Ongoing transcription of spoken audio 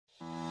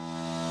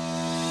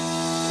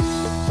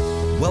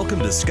Welcome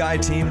to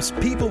SkyeTeam's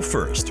People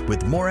First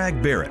with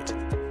Morag Barrett.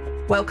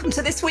 Welcome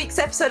to this week's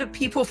episode of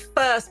People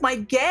First. My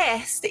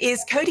guest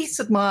is Cody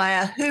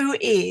Sudmeyer, who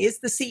is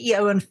the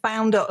CEO and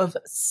founder of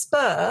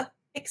Spur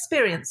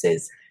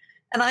Experiences.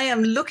 And I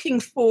am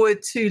looking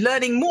forward to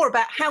learning more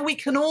about how we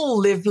can all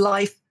live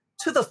life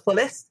to the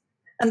fullest.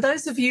 And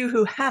those of you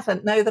who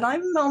haven't know that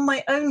I'm on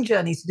my own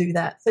journey to do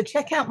that. So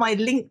check out my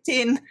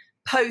LinkedIn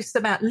post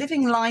about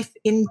living life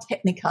in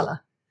Technicolor.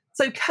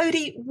 So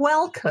Cody,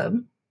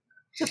 welcome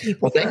to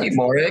People First. Well, thank you,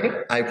 Morag.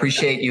 I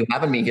appreciate you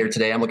having me here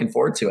today. I'm looking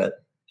forward to it.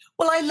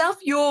 Well, I love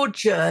your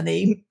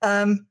journey.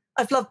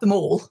 I've loved them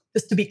all,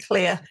 just to be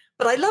clear.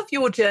 But I love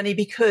your journey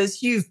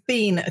because you've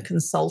been a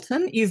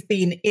consultant, you've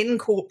been in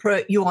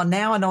corporate, you are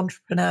now an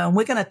entrepreneur, and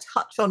we're going to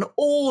touch on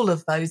all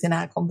of those in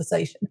our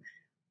conversation.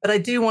 But I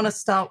do want to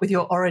start with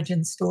your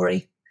origin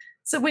story.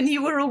 So when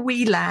you were a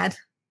wee lad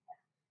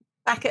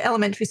back at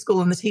elementary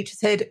school and the teacher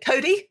said,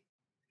 Cody,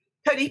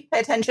 pay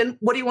attention.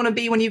 What do you want to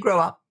be when you grow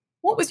up?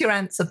 What was your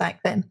answer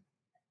back then?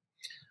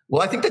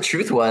 Well, I think the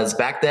truth was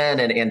back then,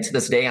 and to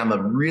this day, I'm a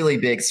really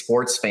big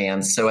sports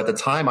fan. So at the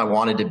time I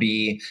wanted to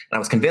be, and I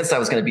was convinced I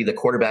was going to be the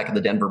quarterback of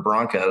the Denver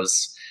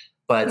Broncos.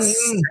 But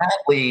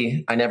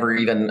sadly, I never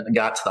even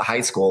got to the high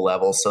school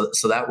level. So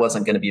that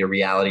wasn't going to be a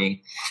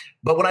reality.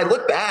 But when I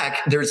look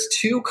back, there's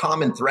two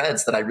common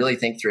threads that I really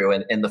think through.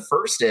 And the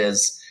first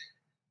is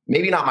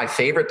maybe not my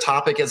favorite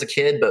topic as a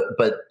kid,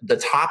 but the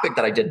topic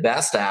that I did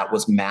best at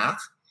was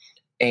math.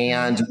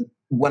 And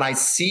when I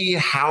see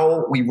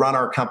how we run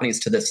our companies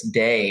to this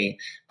day,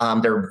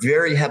 they're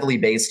very heavily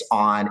based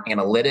on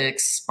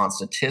analytics, on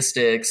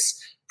statistics,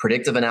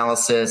 predictive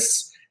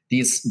analysis,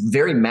 these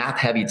very math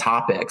heavy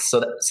topics.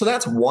 So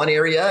that's one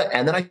area.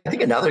 And then I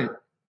think another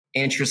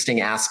interesting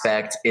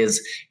aspect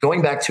is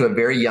going back to a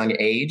very young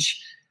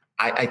age.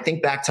 I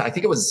think back to, I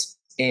think it was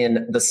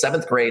in the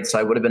 7th grade. So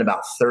I would have been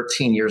about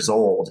 13 years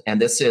old.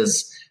 And this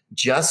is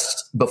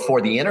just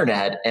before the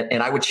internet.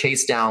 And I would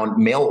chase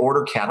down mail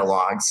order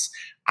catalogs.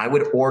 I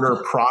would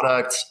order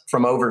product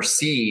from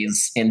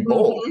overseas in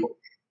bulk. Mm-hmm.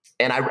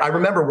 And I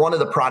remember one of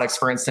the products,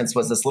 for instance,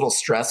 was this little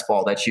stress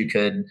ball that you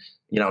could,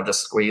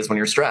 just squeeze when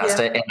you're stressed.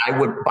 Yeah. And I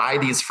would buy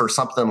these for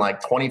something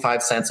like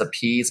 25 cents a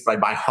piece, but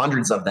I'd buy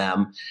hundreds of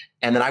them.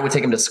 And then I would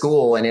take them to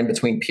school. And in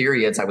between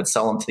periods, I would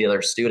sell them to the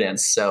other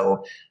students.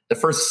 So the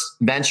first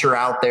venture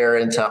out there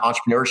into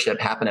entrepreneurship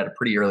happened at a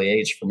pretty early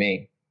age for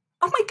me.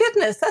 Oh my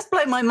goodness, that's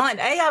blown my mind.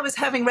 I was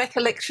having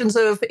recollections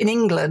of, in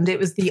England, it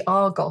was the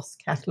Argos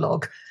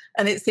catalogue.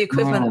 And it's the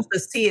equivalent of the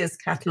Sears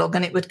catalogue.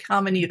 And it would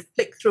come and you'd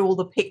flick through all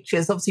the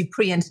pictures, obviously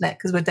pre-internet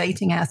because we're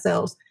dating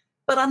ourselves.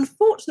 But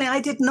unfortunately,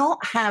 I did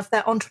not have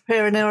that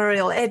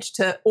entrepreneurial edge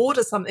to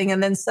order something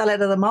and then sell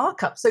it at a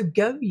markup. So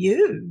go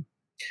you.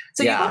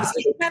 So you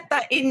obviously had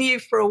that in you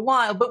for a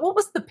while. But what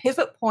was the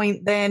pivot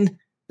point then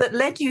that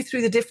led you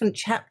through the different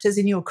chapters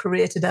in your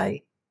career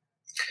today?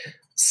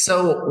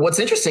 So what's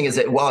interesting is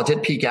that while it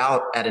did peak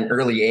out at an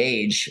early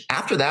age,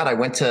 after that, I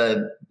went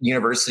to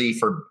university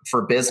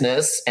for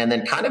business and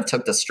then kind of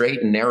took the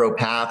straight and narrow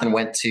path and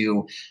went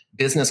to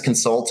business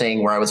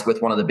consulting, where I was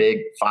with one of the big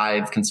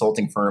 5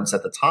 consulting firms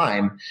at the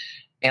time.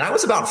 And I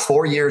was about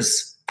 4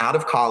 years out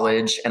of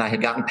college and I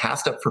had gotten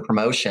passed up for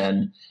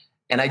promotion.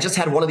 And I just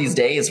had one of these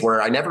days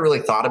where I never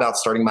really thought about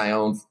starting my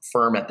own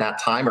firm at that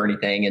time or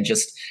anything. And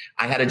just,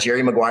 I had a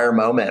Jerry Maguire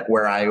moment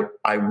where I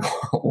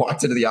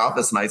walked into the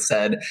office and I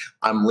said,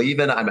 I'm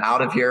leaving, I'm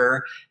out of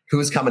here.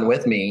 Who's coming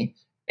with me?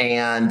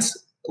 And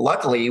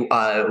luckily,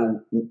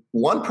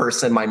 one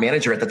person, my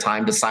manager at the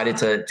time, decided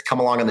to come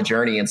along on the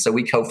journey. And so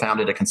we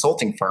co-founded a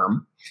consulting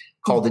firm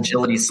called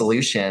Agility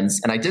Solutions.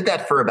 And I did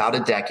that for about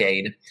a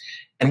decade.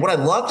 And what I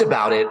loved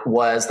about it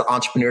was the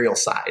entrepreneurial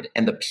side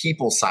and the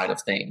people side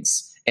of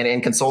things. And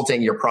in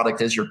consulting, your product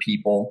is your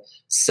people.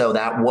 So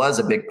that was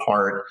a big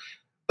part.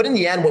 But in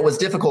the end, what was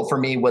difficult for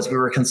me was we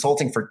were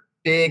consulting for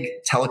big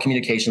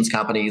telecommunications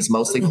companies,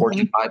 mostly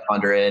Fortune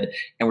 500.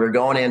 And we were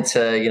going into,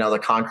 the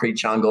concrete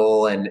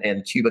jungle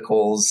and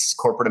cubicles,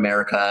 corporate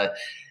America.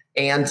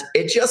 And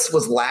it just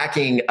was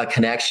lacking a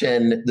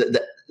connection.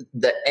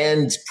 The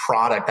end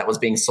product that was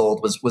being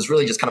sold was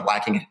really just kind of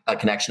lacking a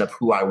connection of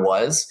who I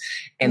was.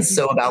 And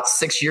so about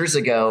 6 years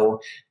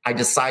ago, I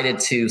decided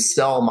to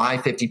sell my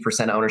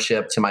 50%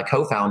 ownership to my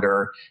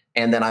co-founder.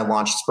 And then I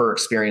launched Spur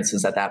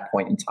Experiences at that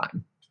point in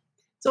time.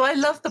 So I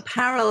love the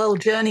parallel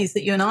journeys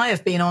that you and I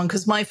have been on,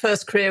 because my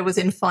first career was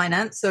in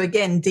finance. So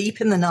again, deep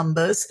in the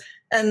numbers.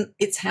 And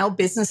it's how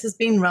business has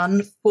been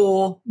run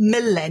for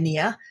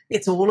millennia.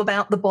 It's all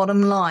about the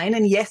bottom line.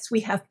 And yes,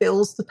 we have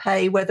bills to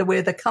pay, whether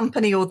we're the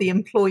company or the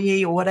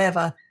employee or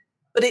whatever.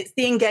 But it's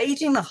the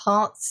engaging the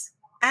hearts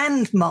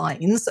and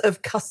minds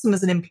of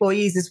customers and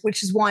employees,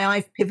 which is why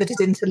I've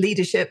pivoted into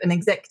leadership and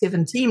executive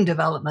and team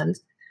development.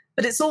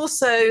 But it's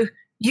also,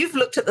 you've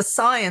looked at the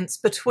science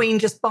between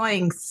just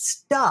buying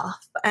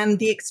stuff and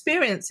the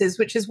experiences,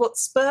 which is what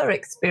Spur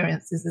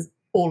Experiences is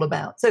all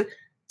about. So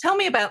tell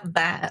me about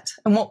that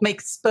and what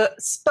makes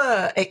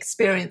Spur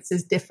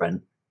Experiences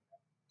different.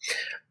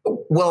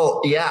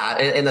 Well, yeah,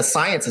 and the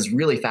science is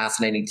really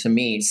fascinating to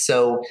me.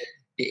 So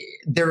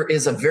there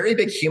is a very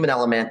big human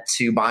element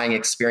to buying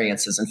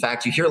experiences. In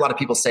fact, you hear a lot of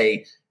people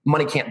say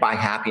money can't buy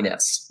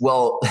happiness.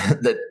 Well,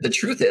 the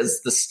truth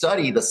is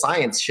the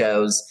science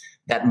shows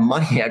that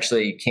money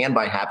actually can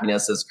buy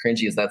happiness, as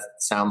cringy as that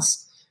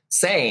sounds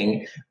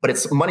saying,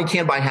 but money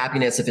can buy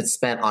happiness if it's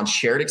spent on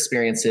shared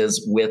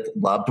experiences with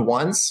loved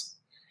ones.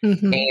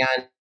 Mm-hmm.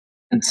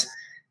 And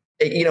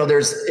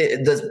there's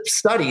the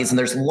studies, and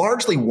there's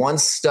largely one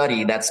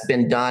study that's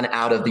been done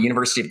out of the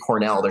University of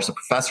Cornell. There's a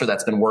professor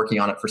that's been working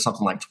on it for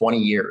something like 20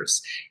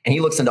 years. And he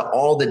looks into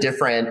all the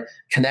different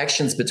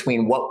connections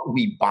between what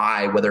we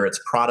buy, whether it's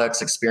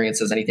products,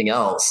 experiences, anything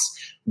else,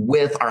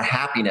 with our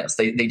happiness.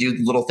 They do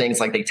little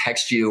things like they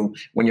text you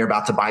when you're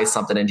about to buy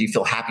something. And do you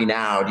feel happy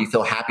now? Do you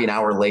feel happy an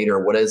hour later?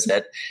 What is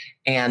it?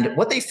 And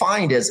what they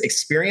find is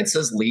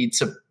experiences lead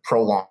to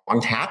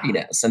prolonged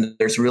happiness. And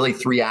there's really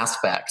three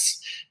aspects.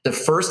 The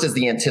first is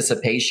the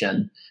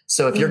anticipation.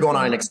 So if you're going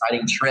on an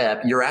exciting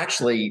trip, you're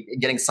actually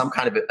getting some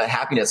kind of a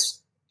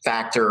happiness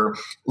factor,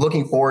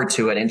 looking forward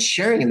to it and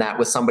sharing that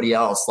with somebody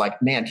else.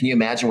 Like, man, can you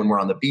imagine when we're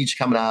on the beach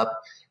coming up?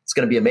 It's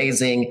going to be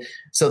amazing.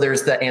 So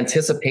there's the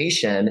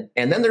anticipation,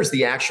 and then there's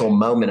the actual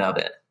moment of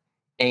it.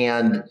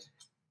 And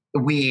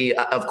we,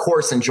 of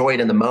course, enjoy it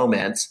in the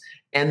moment.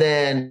 And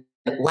then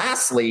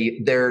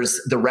lastly, there's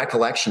the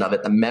recollection of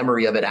it, the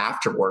memory of it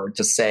afterward,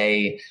 to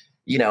say,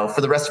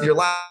 for the rest of your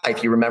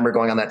life, you remember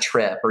going on that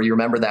trip, or you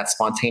remember that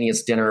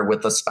spontaneous dinner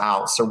with a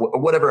spouse, or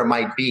whatever it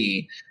might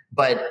be.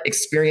 But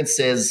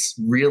experiences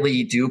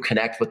really do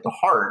connect with the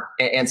heart.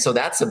 And so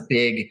that's a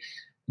big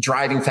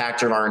driving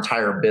factor of our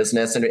entire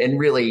business, and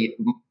really,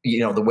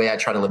 the way I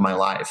try to live my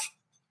life.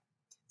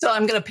 So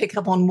I'm going to pick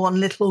up on one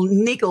little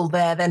niggle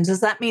there then.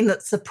 Does that mean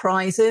that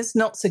surprises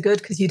not so good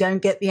because you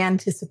don't get the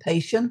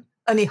anticipation?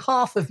 Only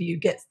half of you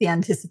gets the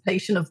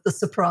anticipation of the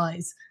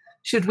surprise.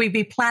 Should we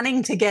be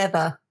planning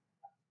together?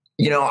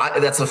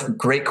 That's a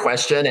great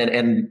question.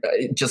 And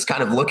just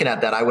kind of looking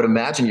at that, I would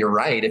imagine you're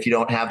right. If you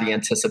don't have the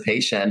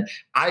anticipation,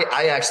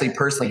 I actually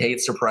personally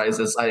hate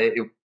surprises.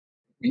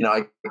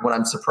 When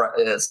I'm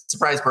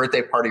surprise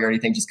birthday party or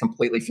anything just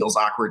completely feels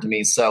awkward to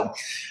me. So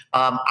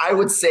I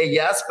would say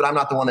yes, but I'm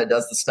not the one that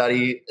does the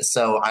study.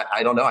 So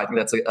I don't know. I think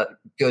that's a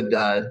good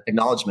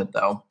acknowledgement,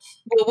 though.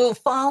 Well, we'll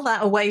file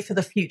that away for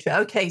the future.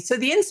 Okay. So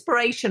the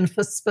inspiration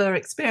for Spur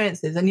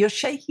Experiences, and you're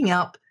shaking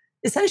up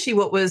essentially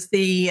what was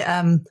the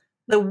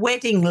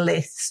wedding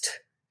list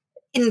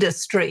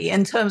industry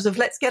in terms of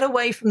let's get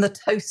away from the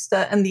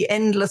toaster and the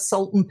endless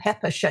salt and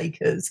pepper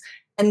shakers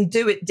and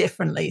do it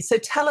differently. So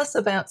tell us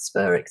about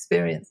Spur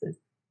Experiences.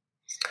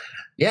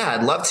 Yeah,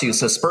 I'd love to.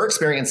 So Spur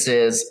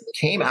Experiences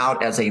came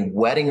out as a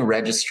wedding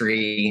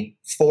registry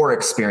for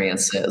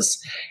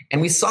experiences. And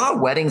we saw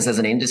weddings as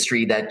an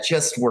industry that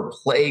just were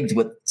plagued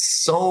with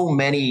so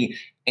many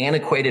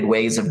antiquated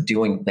ways of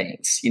doing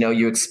things.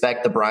 You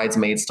expect the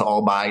bridesmaids to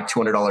all buy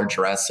 $200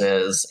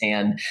 dresses,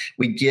 and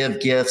we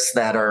give gifts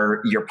that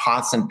are your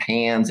pots and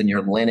pans and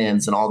your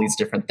linens and all these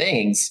different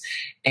things.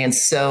 And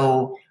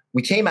so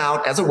we came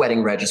out as a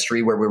wedding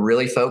registry where we're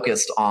really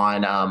focused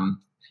on,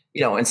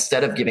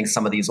 instead of giving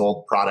some of these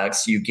old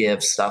products, you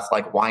give stuff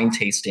like wine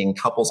tasting,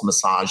 couples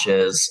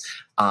massages,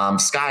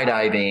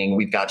 skydiving.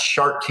 We've got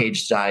shark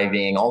cage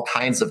diving, all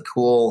kinds of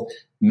cool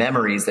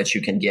memories that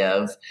you can give.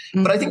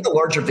 Mm-hmm. But I think the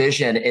larger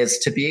vision is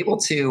to be able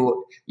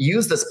to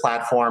use this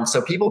platform so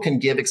people can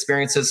give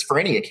experiences for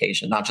any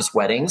occasion, not just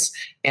weddings.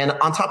 And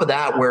on top of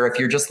that, where if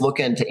you're just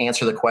looking to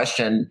answer the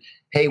question,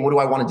 hey, what do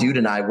I want to do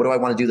tonight? What do I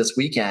want to do this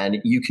weekend?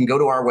 You can go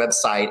to our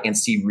website and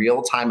see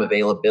real-time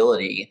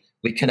availability.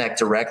 We connect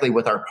directly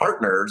with our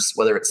partners,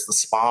 whether it's the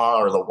spa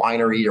or the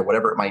winery or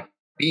whatever it might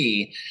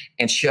be,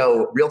 and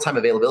show real-time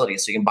availability.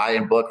 So you can buy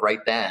and book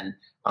right then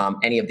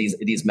any of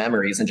these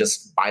memories and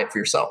just buy it for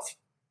yourself.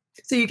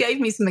 So you gave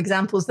me some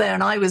examples there,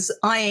 and I was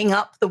eyeing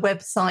up the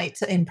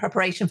website in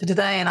preparation for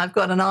today, and I've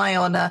got an eye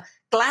on a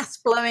glass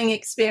blowing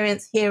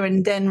experience here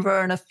in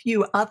Denver and a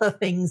few other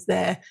things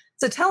there.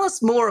 So tell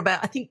us more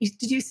about, did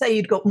you say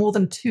you'd got more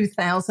than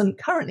 2,000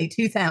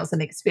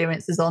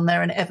 experiences on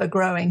there and ever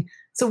growing?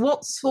 So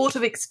what sort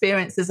of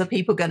experiences are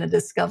people going to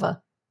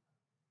discover?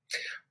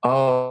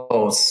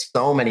 Oh,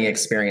 so many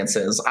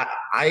experiences.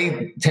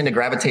 I tend to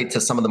gravitate to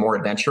some of the more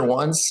adventure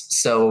ones.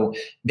 So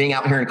being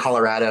out here in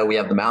Colorado, we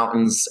have the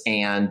mountains,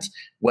 and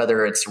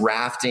whether it's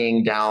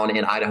rafting down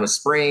in Idaho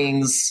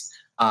Springs,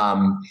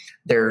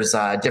 there's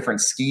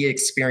different ski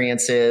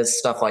experiences,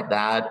 stuff like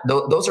that.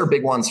 Those are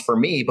big ones for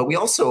me. But we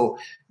also,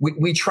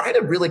 we try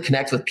to really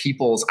connect with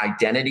people's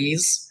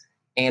identities.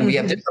 And we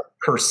have different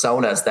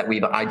personas that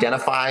we've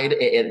identified.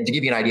 To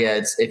give you an idea,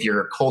 it's if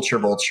you're a culture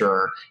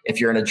vulture,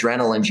 if you're an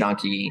adrenaline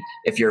junkie,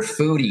 if you're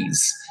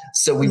foodies.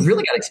 So we've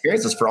really got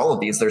experiences for all of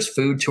these. There's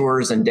food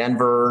tours in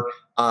Denver.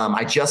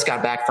 I just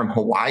got back from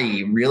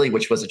Hawaii, really,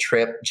 which was a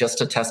trip just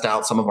to test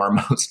out some of our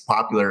most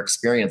popular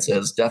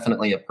experiences.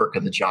 Definitely a perk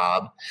of the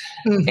job.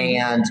 Mm-hmm.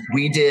 And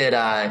we did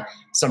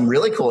some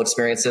really cool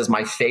experiences.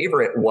 My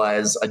favorite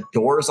was a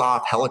doors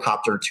off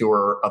helicopter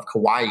tour of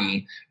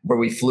Kauai, where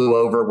we flew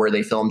over where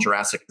they filmed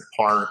Jurassic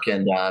Park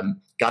and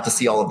got to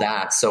see all of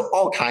that. So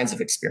all kinds of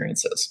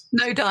experiences.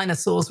 No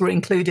dinosaurs were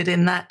included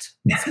in that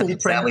small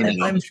print. Sadly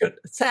not.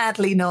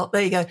 Sadly not.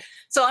 There you go.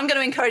 So I'm going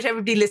to encourage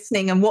everybody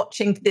listening and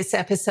watching this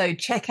episode,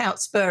 check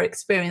out Spur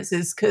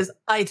Experiences, because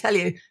I tell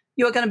you,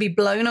 you're going to be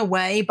blown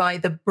away by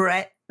the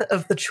breadth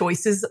of the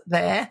choices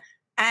there,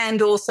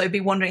 and also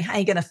be wondering how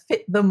you're going to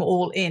fit them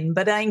all in.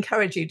 But I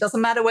encourage you,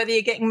 doesn't matter whether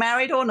you're getting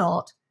married or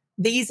not,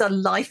 these are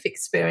life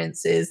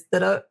experiences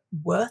that are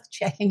worth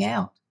checking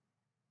out.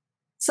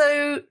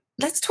 So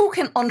let's talk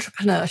in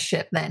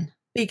entrepreneurship then,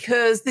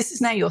 because this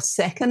is now your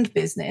second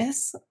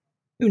business.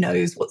 Who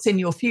knows what's in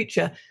your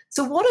future?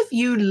 So what have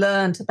you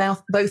learned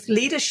about both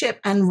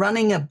leadership and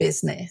running a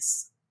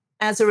business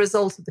as a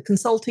result of the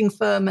consulting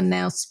firm and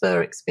now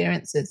Spur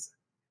Experiences?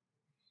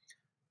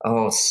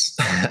 Oh,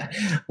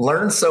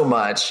 learned so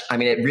much. I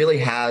mean, it really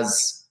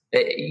has,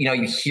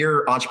 you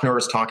hear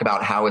entrepreneurs talk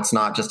about how it's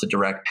not just a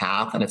direct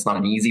path and it's not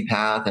an easy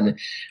path. And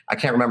I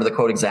can't remember the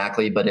quote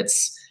exactly, but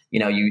it's,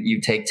 you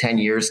take 10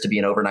 years to be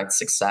an overnight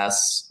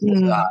success.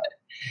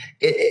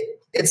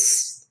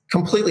 It's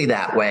completely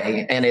that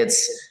way. And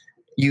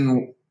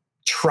you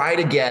try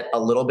to get a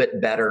little bit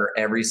better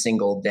every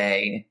single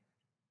day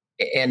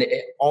and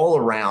all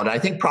around. I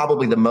think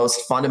probably the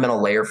most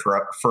fundamental layer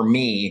for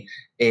me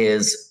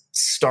is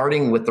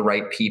starting with the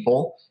right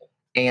people.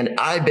 And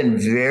I've been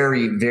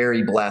very,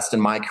 very blessed in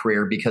my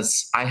career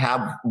because I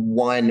have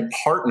one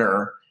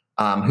partner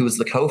who's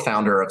the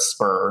co-founder of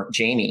Spur,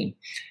 Jamie.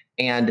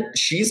 And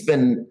she's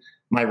been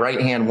my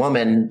right-hand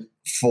woman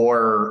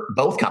for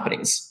both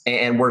companies.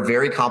 And we're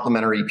very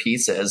complementary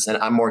pieces. And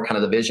I'm more kind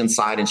of the vision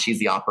side and she's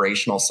the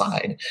operational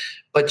side.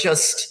 But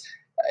just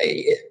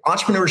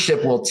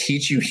entrepreneurship will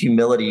teach you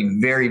humility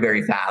very,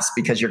 very fast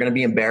because you're going to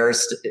be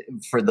embarrassed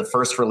for the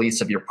first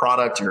release of your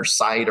product or your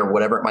site or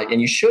whatever it might,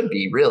 and you should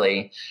be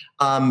really.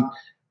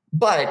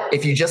 But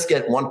if you just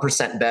get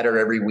 1% better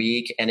every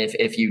week, and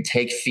if you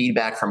take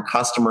feedback from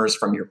customers,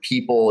 from your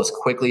people as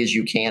quickly as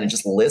you can and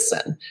just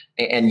listen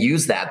and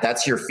use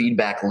that's your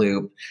feedback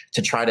loop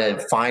to try to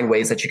find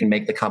ways that you can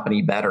make the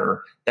company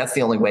better. That's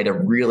the only way to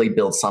really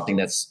build something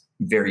that's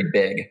very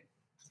big.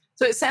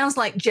 So it sounds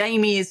like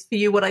Jamie is for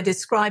you what I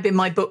describe in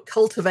my book,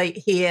 Cultivate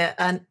Here,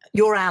 and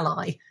your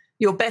ally,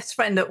 your best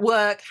friend at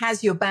work,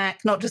 has your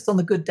back, not just on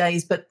the good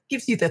days, but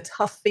gives you the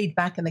tough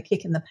feedback and the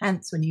kick in the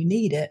pants when you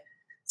need it.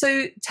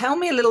 So tell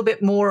me a little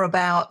bit more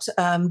about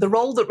the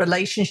role that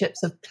relationships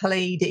have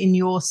played in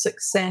your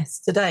success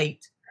to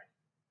date.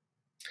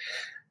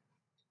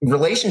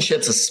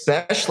 Relationships,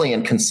 especially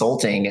in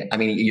consulting, I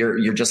mean,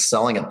 you're just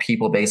selling a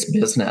people-based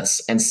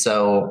business. And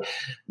so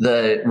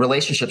the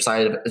relationship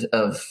side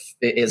of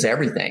is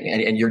everything.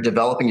 And you're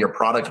developing your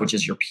product, which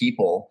is your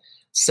people.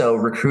 So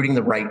recruiting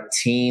the right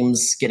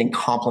teams, getting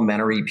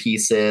complementary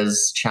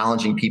pieces,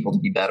 challenging people to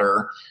be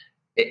better.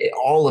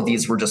 All of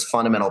these were just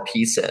fundamental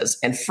pieces.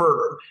 And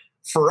for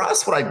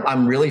us, what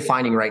I'm really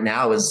finding right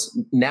now is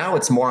now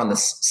it's more on the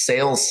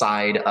sales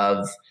side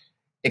of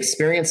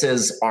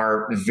experiences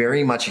are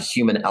very much a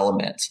human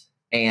element,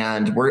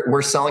 and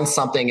we're selling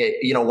something.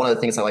 One of the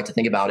things I like to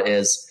think about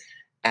is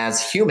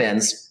as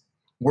humans,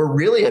 we're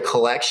really a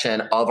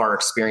collection of our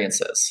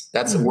experiences.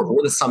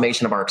 We're the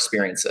summation of our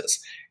experiences.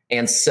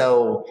 And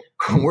so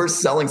we're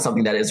selling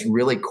something that is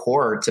really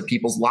core to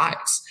people's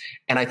lives.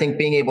 And I think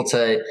being able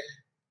to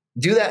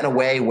do that in a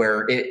way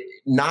where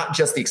not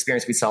just the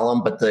experience we sell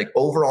them, but the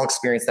overall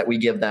experience that we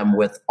give them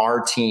with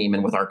our team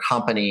and with our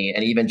company,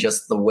 and even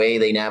just the way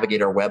they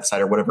navigate our website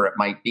or whatever it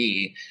might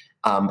be,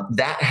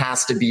 that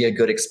has to be a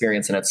good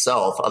experience in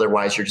itself.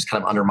 Otherwise, you're just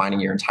kind of undermining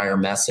your entire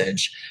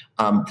message.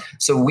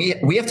 So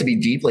we have to be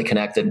deeply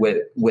connected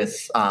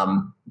with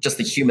just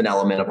the human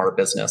element of our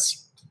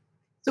business.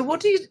 So what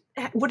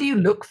do you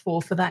look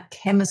for that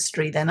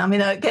chemistry then? I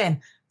mean, again,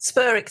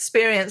 Spur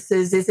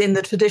Experiences is in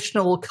the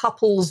traditional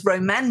couples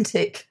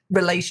romantic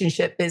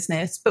relationship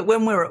business. But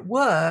when we're at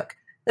work,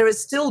 there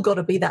has still got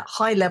to be that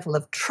high level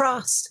of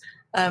trust,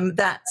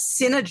 that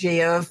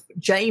synergy of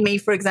Jamie,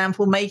 for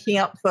example, making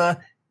up for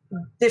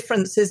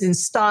differences in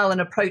style and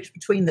approach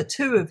between the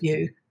two of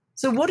you.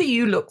 So what do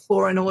you look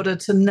for in order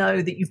to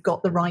know that you've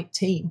got the right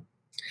team?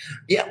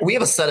 Yeah, we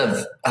have a set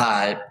of,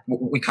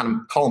 we kind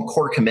of call them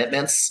core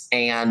commitments,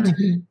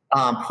 and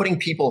putting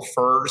people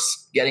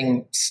first,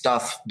 getting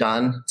stuff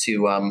done,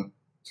 to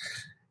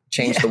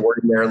change the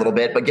wording there a little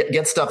bit, but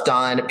get stuff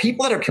done.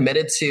 People that are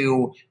committed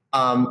to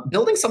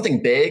building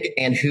something big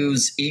and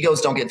whose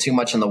egos don't get too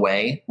much in the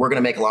way. We're going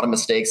to make a lot of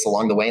mistakes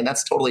along the way, and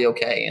that's totally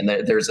okay. And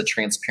there's a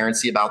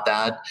transparency about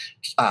that.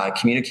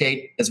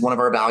 Communicate is one of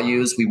our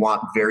values. We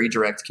want very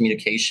direct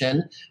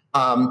communication.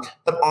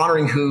 But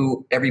honoring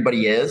who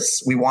everybody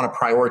is, we want to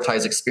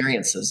prioritize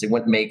experiences. It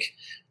wouldn't make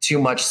too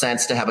much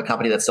sense to have a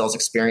company that sells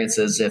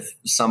experiences if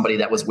somebody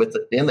that was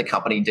in the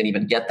company didn't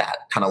even get that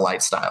kind of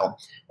lifestyle.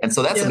 And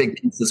so that's a big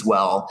piece as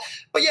well.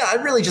 But yeah, I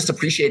really just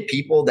appreciate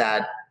people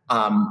that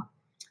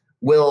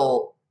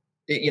will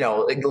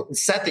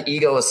set the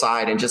ego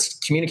aside and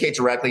just communicate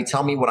directly.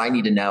 Tell me what I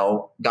need to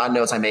know. God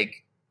knows I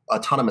make a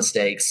ton of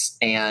mistakes,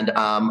 and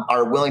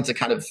are willing to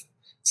kind of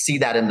see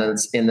that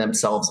in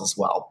themselves as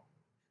well.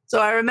 So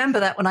I remember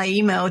that when I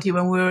emailed you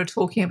when we were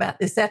talking about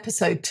this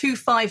episode, 2,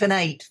 5, and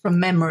 8 from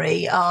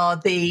memory are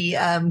the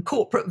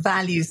corporate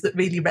values that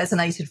really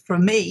resonated for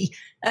me.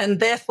 And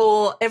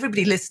therefore,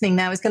 everybody listening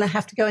now is going to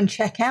have to go and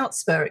check out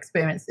Spur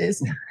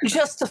Experiences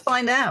just to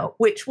find out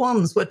which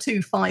ones were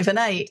 2, 5, and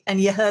 8.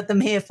 And you heard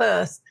them here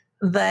first.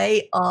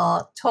 They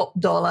are top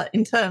dollar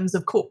in terms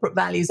of corporate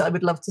values I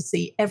would love to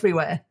see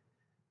everywhere.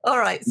 All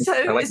right.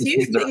 So as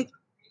you think...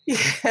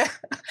 Yeah.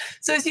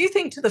 So as you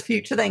think to the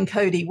future then,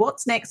 Cody,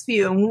 what's next for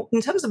you? And in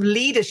terms of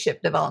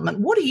leadership development,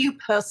 what are you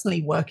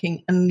personally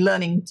working and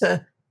learning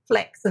to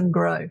flex and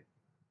grow?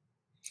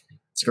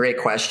 It's a great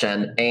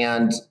question.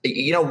 And,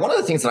 one of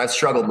the things that I've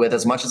struggled with,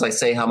 as much as I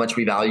say how much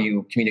we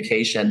value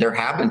communication, there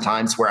have been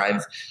times where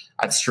I've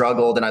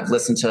struggled, and I've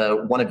listened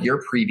to one of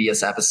your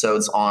previous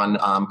episodes on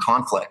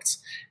conflict.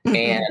 Mm-hmm.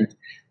 And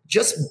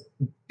just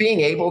being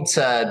able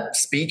to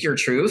speak your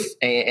truth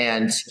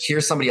and hear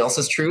somebody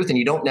else's truth. And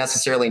you don't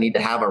necessarily need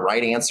to have a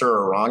right answer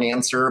or a wrong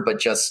answer, but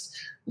just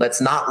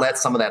let's not let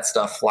some of that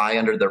stuff fly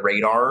under the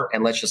radar,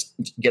 and let's just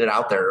get it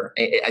out there.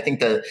 I think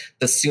the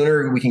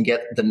sooner we can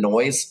get the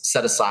noise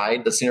set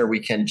aside, the sooner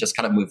we can just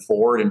kind of move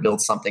forward and build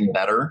something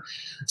better.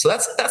 So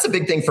that's a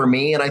big thing for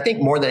me. And I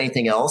think more than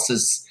anything else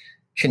is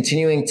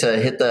continuing to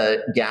hit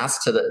the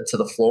gas to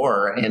the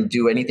floor and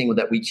do anything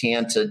that we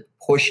can to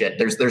push it.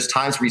 There's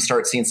times where you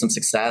start seeing some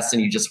success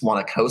and you just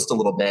want to coast a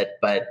little bit,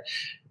 but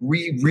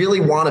we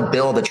really want to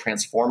build a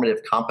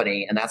transformative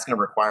company, and that's going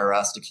to require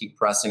us to keep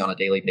pressing on a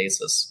daily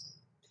basis.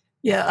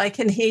 Yeah, I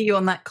can hear you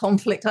on that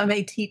conflict. I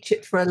may teach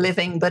it for a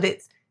living, but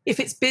if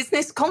it's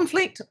business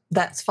conflict,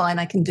 that's fine.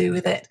 I can do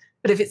with it.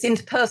 But if it's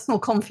interpersonal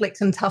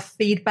conflict and tough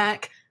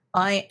feedback,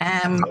 I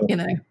am,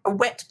 a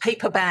wet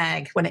paper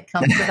bag when it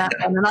comes to that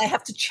one. And I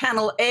have to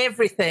channel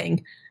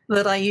everything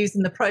that I use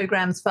in the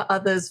programs for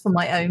others for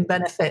my own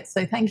benefit.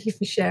 So thank you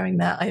for sharing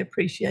that. I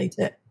appreciate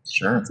it.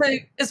 Sure. So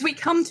as we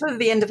come to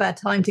the end of our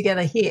time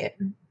together here,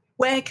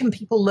 where can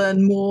people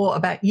learn more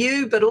about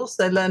you, but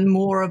also learn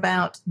more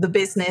about the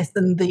business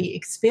and the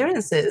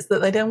experiences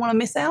that they don't want to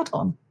miss out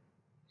on?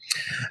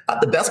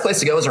 The best place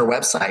to go is our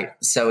website.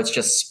 So it's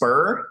just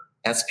Spur,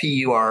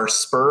 SPUR,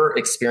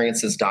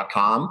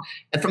 spurexperiences.com.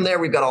 And from there,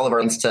 we've got all of our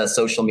links to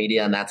social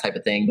media and that type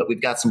of thing. But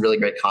we've got some really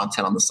great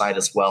content on the site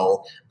as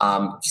well.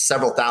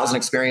 Several thousand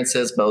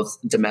experiences, both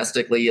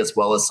domestically as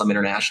well as some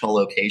international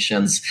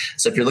locations.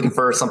 So if you're looking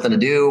for something to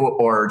do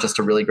or just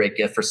a really great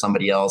gift for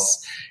somebody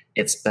else,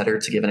 it's better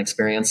to give an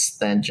experience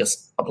than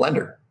just a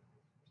blender.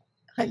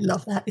 I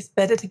love that. It's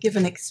better to give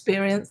an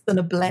experience than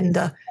a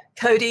blender.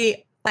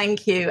 Cody,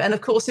 thank you. And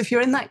of course, if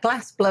you're in that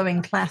glass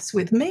blowing class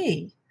with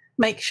me,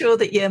 make sure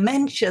that you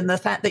mention the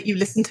fact that you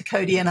listen to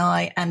Cody and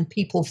I and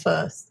People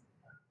First.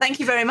 Thank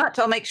you very much.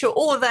 I'll make sure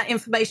all of that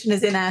information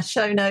is in our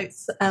show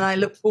notes, and I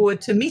look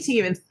forward to meeting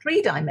you in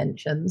 3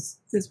 dimensions,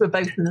 since we're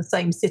both in the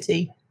same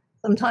city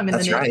sometime in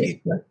the near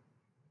future.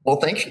 Well,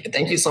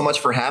 thank you so much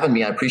for having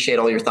me. I appreciate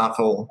all your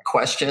thoughtful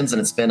questions, and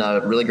it's been a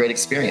really great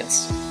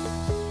experience.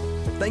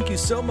 Thank you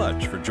so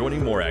much for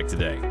joining Morag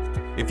today.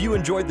 If you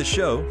enjoyed the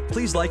show,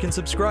 please like and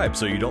subscribe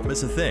so you don't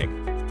miss a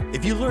thing.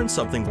 If you learned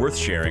something worth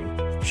sharing,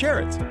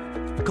 share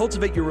it.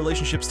 Cultivate your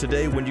relationships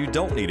today when you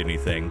don't need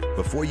anything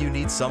before you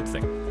need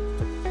something.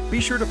 Be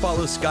sure to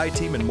follow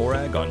SkyTeam and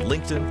Morag on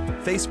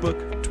LinkedIn,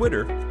 Facebook,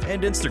 Twitter,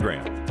 and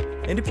Instagram.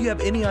 And if you have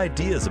any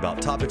ideas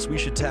about topics we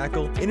should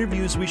tackle,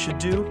 interviews we should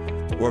do,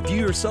 or if you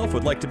yourself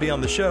would like to be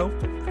on the show,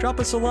 drop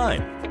us a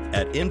line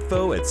at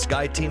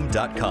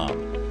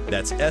info@skyteam.com.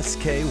 That's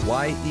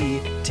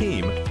SKYE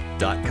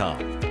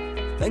team.com.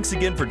 Thanks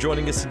again for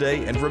joining us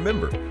today, and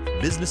remember,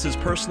 business is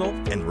personal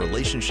and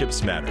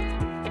relationships matter.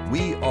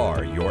 We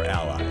are your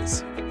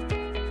allies.